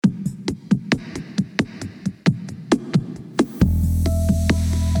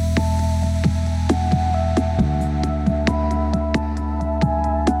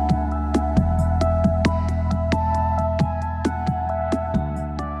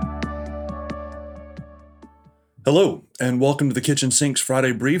Hello, and welcome to the Kitchen Sinks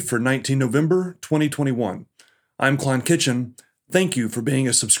Friday Brief for 19 November 2021. I'm Klein Kitchen. Thank you for being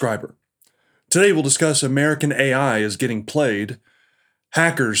a subscriber. Today we'll discuss American AI is getting played,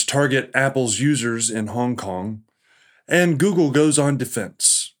 hackers target Apple's users in Hong Kong, and Google goes on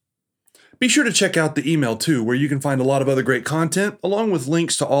defense. Be sure to check out the email too, where you can find a lot of other great content, along with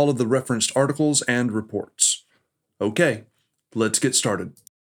links to all of the referenced articles and reports. Okay, let's get started.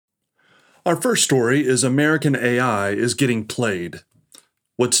 Our first story is American AI is getting played.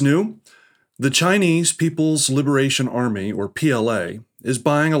 What's new? The Chinese People's Liberation Army, or PLA, is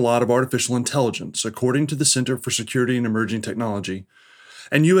buying a lot of artificial intelligence, according to the Center for Security and Emerging Technology,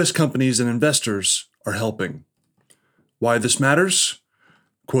 and U.S. companies and investors are helping. Why this matters?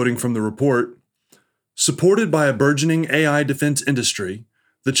 Quoting from the report, supported by a burgeoning AI defense industry,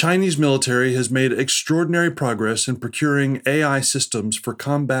 the Chinese military has made extraordinary progress in procuring AI systems for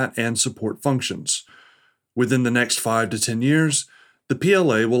combat and support functions. Within the next 5 to 10 years, the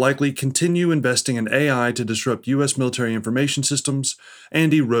PLA will likely continue investing in AI to disrupt U.S. military information systems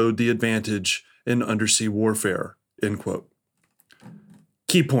and erode the advantage in undersea warfare. End quote.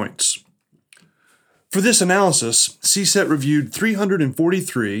 Key points. For this analysis, CSET reviewed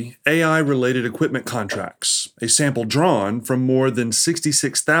 343 AI-related equipment contracts, a sample drawn from more than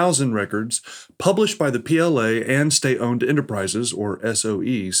 66,000 records published by the PLA and state-owned enterprises, or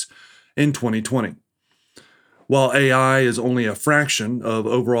SOEs, in 2020. While AI is only a fraction of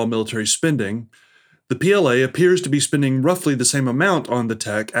overall military spending, the PLA appears to be spending roughly the same amount on the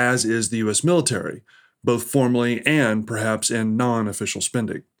tech as is the U.S. military, both formally and perhaps in non-official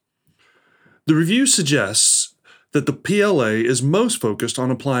spending. The review suggests that the PLA is most focused on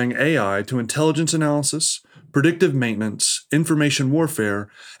applying AI to intelligence analysis, predictive maintenance, information warfare,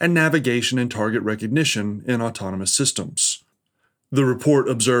 and navigation and target recognition in autonomous systems. The report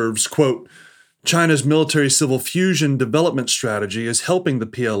observes, quote, China's military-civil fusion development strategy is helping the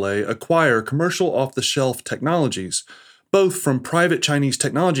PLA acquire commercial off-the-shelf technologies, both from private Chinese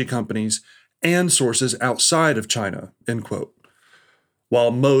technology companies and sources outside of China, end quote.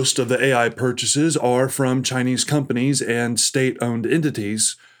 While most of the AI purchases are from Chinese companies and state-owned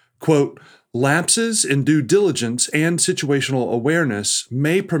entities, quote, lapses in due diligence and situational awareness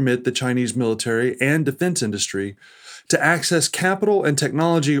may permit the Chinese military and defense industry to access capital and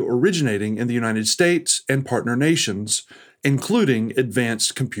technology originating in the United States and partner nations, including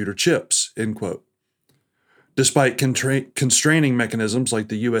advanced computer chips, end quote. Despite constraining mechanisms like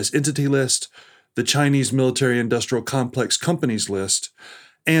the U.S. Entity List, the Chinese Military Industrial Complex Companies List,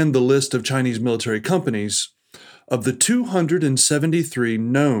 and the list of Chinese military companies, of the 273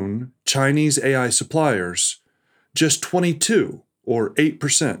 known Chinese AI suppliers, just 22, or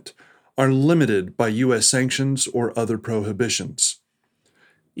 8%, are limited by U.S. sanctions or other prohibitions.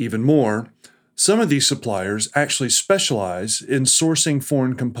 Even more, some of these suppliers actually specialize in sourcing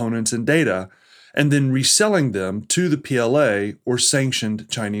foreign components and data and then reselling them to the PLA or sanctioned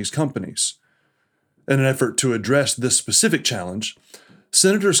Chinese companies. In an effort to address this specific challenge,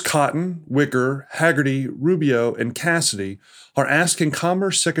 Senators Cotton, Wicker, Hagerty, Rubio, and Cassidy are asking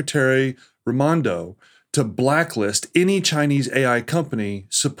Commerce Secretary Raimondo to blacklist any Chinese AI company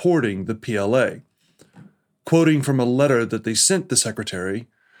supporting the PLA. Quoting from a letter that they sent the Secretary,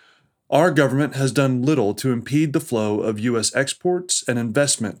 our government has done little to impede the flow of U.S. exports and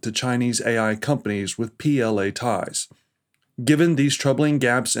investment to Chinese AI companies with PLA ties, given these troubling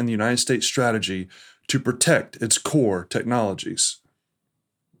gaps in the United States strategy to protect its core technologies.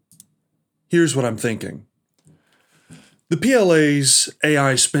 Here's what I'm thinking. The PLA's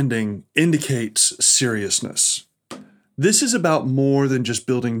AI spending indicates seriousness. This is about more than just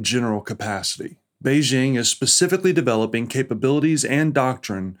building general capacity. Beijing is specifically developing capabilities and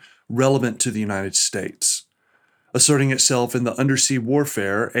doctrine relevant to the United States. Asserting itself in the undersea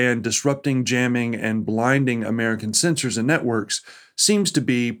warfare and disrupting, jamming, and blinding American sensors and networks seems to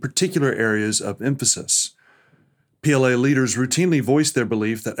be particular areas of emphasis. PLA leaders routinely voice their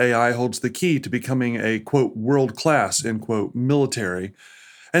belief that AI holds the key to becoming a, quote, world-class, end quote, military,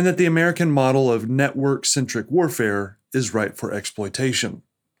 and that the American model of network-centric warfare is ripe for exploitation.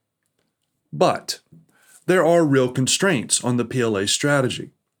 But there are real constraints on the PLA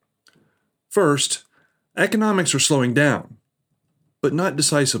strategy. First, economics are slowing down, but not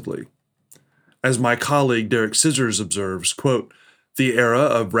decisively. As my colleague Derek Scissors observes, quote, the era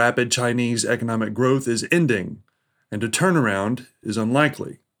of rapid Chinese economic growth is ending, and a turnaround is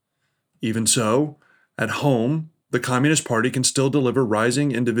unlikely. Even so, at home, the Communist Party can still deliver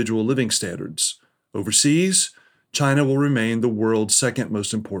rising individual living standards. Overseas, China will remain the world's second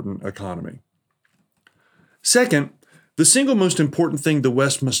most important economy. Second, The single most important thing the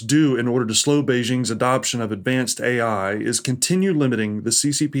West must do in order to slow Beijing's adoption of advanced AI is continue limiting the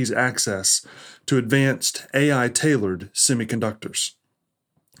CCP's access to advanced AI-tailored semiconductors.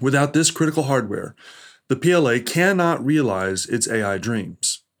 Without this critical hardware, the PLA cannot realize its AI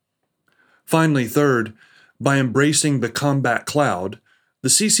dreams. Finally, third, by embracing the combat cloud, the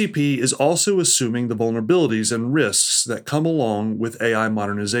CCP is also assuming the vulnerabilities and risks that come along with AI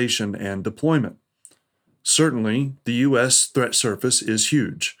modernization and deployment. Certainly, the U.S. threat surface is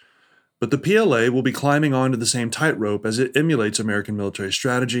huge, but the PLA will be climbing onto the same tightrope as it emulates American military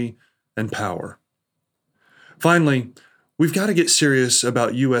strategy and power. Finally, we've got to get serious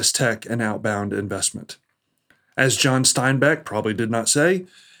about U.S. tech and outbound investment. As John Steinbeck probably did not say,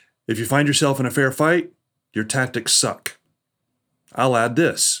 if you find yourself in a fair fight, your tactics suck. I'll add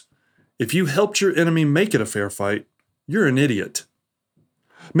this: if you helped your enemy make it a fair fight, you're an idiot.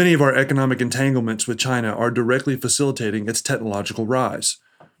 Many of our economic entanglements with China are directly facilitating its technological rise.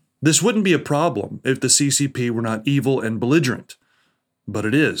 This wouldn't be a problem if the CCP were not evil and belligerent, but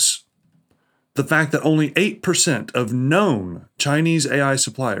it is. The fact that only 8% of known Chinese AI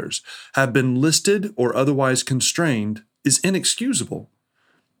suppliers have been listed or otherwise constrained is inexcusable.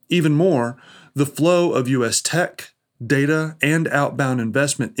 Even more, the flow of U.S. tech, data, and outbound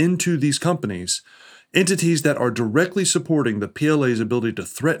investment into these companies, entities that are directly supporting the PLA's ability to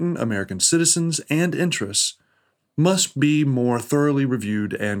threaten American citizens and interests, must be more thoroughly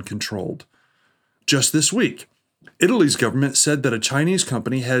reviewed and controlled. Just this week, Italy's government said that a Chinese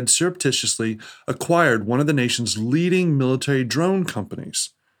company had surreptitiously acquired one of the nation's leading military drone companies.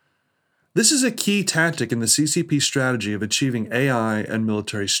 This is a key tactic in the CCP strategy of achieving AI and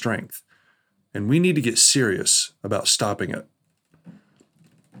military strength, and we need to get serious about stopping it.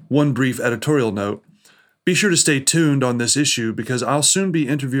 One brief editorial note: be sure to stay tuned on this issue because I'll soon be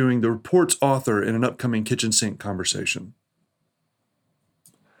interviewing the report's author in an upcoming kitchen sink conversation.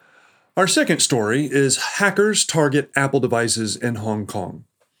 Our second story is hackers target Apple devices in Hong Kong.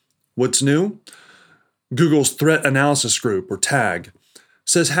 What's new? Google's Threat Analysis Group, or TAG,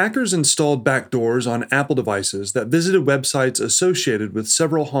 says hackers installed backdoors on Apple devices that visited websites associated with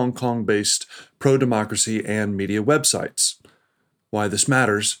several Hong Kong-based pro-democracy and media websites. Why this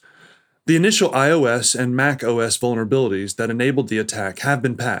matters: the initial iOS and Mac OS vulnerabilities that enabled the attack have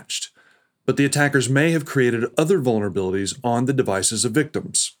been patched, but the attackers may have created other vulnerabilities on the devices of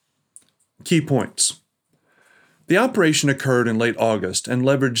victims. Key points. The operation occurred in late August and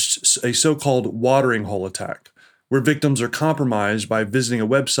leveraged a so-called watering hole attack, where victims are compromised by visiting a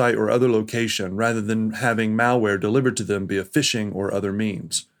website or other location rather than having malware delivered to them via phishing or other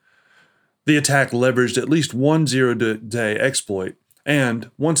means. The attack leveraged at least one zero-day exploit, and,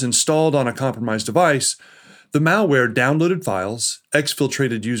 once installed on a compromised device, the malware downloaded files,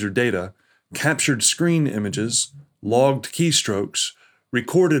 exfiltrated user data, captured screen images, logged keystrokes,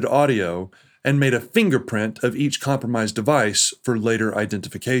 recorded audio, and made a fingerprint of each compromised device for later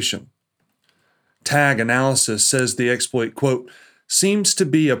identification. Tag analysis says the exploit, quote, seems to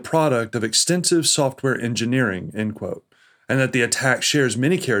be a product of extensive software engineering, end quote, and that the attack shares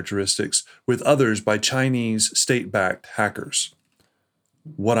many characteristics with others by Chinese state-backed hackers.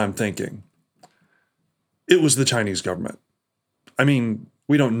 What I'm thinking: it was the Chinese government. I mean,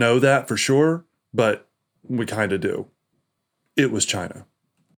 we don't know that for sure, but we kind of do. It was China.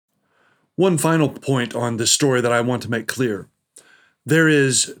 One final point on this story that I want to make clear: there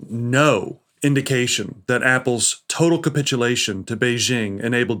is no indication that Apple's total capitulation to Beijing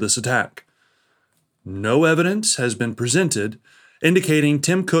enabled this attack. No evidence has been presented indicating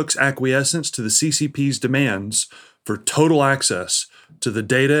Tim Cook's acquiescence to the CCP's demands for total access to the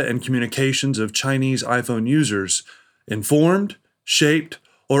data and communications of Chinese iPhone users informed, shaped,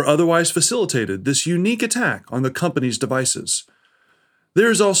 or otherwise facilitated this unique attack on the company's devices.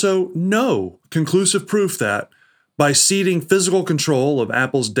 There is also no conclusive proof that, by ceding physical control of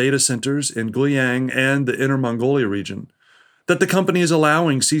Apple's data centers in Guiyang and the Inner Mongolia region, that the company is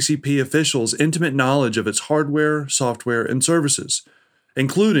allowing CCP officials intimate knowledge of its hardware, software, and services,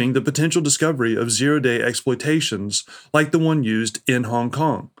 including the potential discovery of zero-day exploitations like the one used in Hong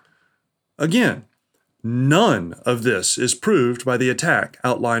Kong. Again, none of this is proved by the attack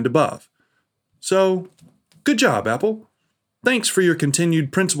outlined above. So, good job, Apple. Thanks for your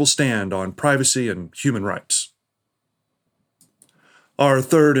continued principled stand on privacy and human rights. Our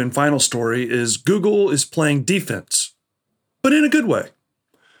third and final story is Google is playing defense, but in a good way.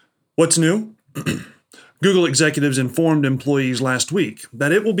 What's new? Google executives informed employees last week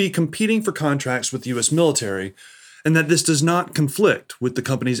that it will be competing for contracts with the U.S. military and that this does not conflict with the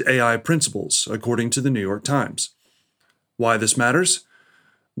company's AI principles, according to the New York Times. Why this matters?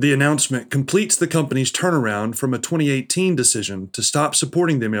 The announcement completes the company's turnaround from a 2018 decision to stop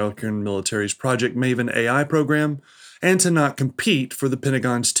supporting the American military's Project Maven AI program and to not compete for the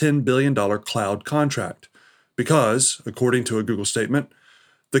Pentagon's $10 billion cloud contract because, according to a Google statement,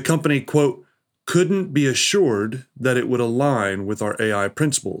 the company, quote, couldn't be assured that it would align with our AI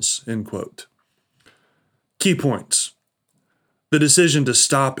principles, end quote. Key points. The decision to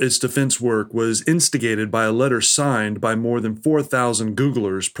stop its defense work was instigated by a letter signed by more than 4,000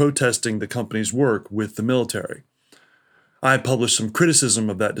 Googlers protesting the company's work with the military. I published some criticism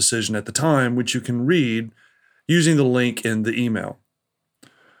of that decision at the time, which you can read using the link in the email.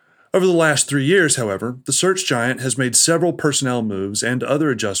 Over the last 3 years, however, the search giant has made several personnel moves and other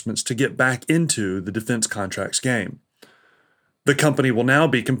adjustments to get back into the defense contracts game. The company will now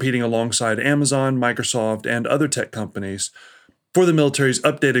be competing alongside Amazon, Microsoft, and other tech companies for the military's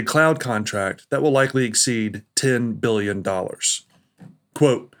updated cloud contract that will likely exceed $10 billion.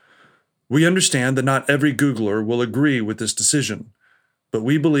 Quote, we understand that not every Googler will agree with this decision, but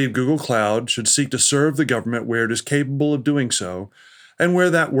we believe Google Cloud should seek to serve the government where it is capable of doing so and where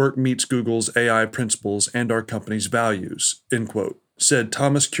that work meets Google's AI principles and our company's values, end quote, said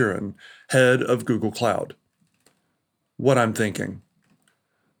Thomas Curran, head of Google Cloud. What I'm thinking.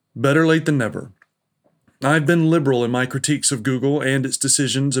 Better late than never. I've been liberal in my critiques of Google and its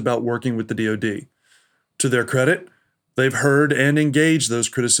decisions about working with the DoD. To their credit, they've heard and engaged those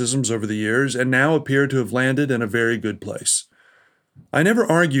criticisms over the years and now appear to have landed in a very good place. I never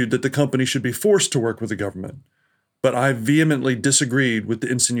argued that the company should be forced to work with the government, but I vehemently disagreed with the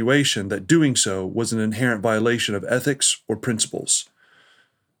insinuation that doing so was an inherent violation of ethics or principles.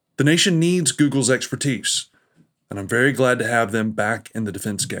 The nation needs Google's expertise, and I'm very glad to have them back in the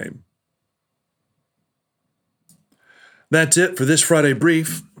defense game. That's it for this Friday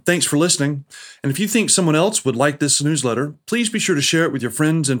Brief. Thanks for listening. And if you think someone else would like this newsletter, please be sure to share it with your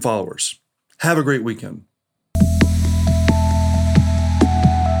friends and followers. Have a great weekend.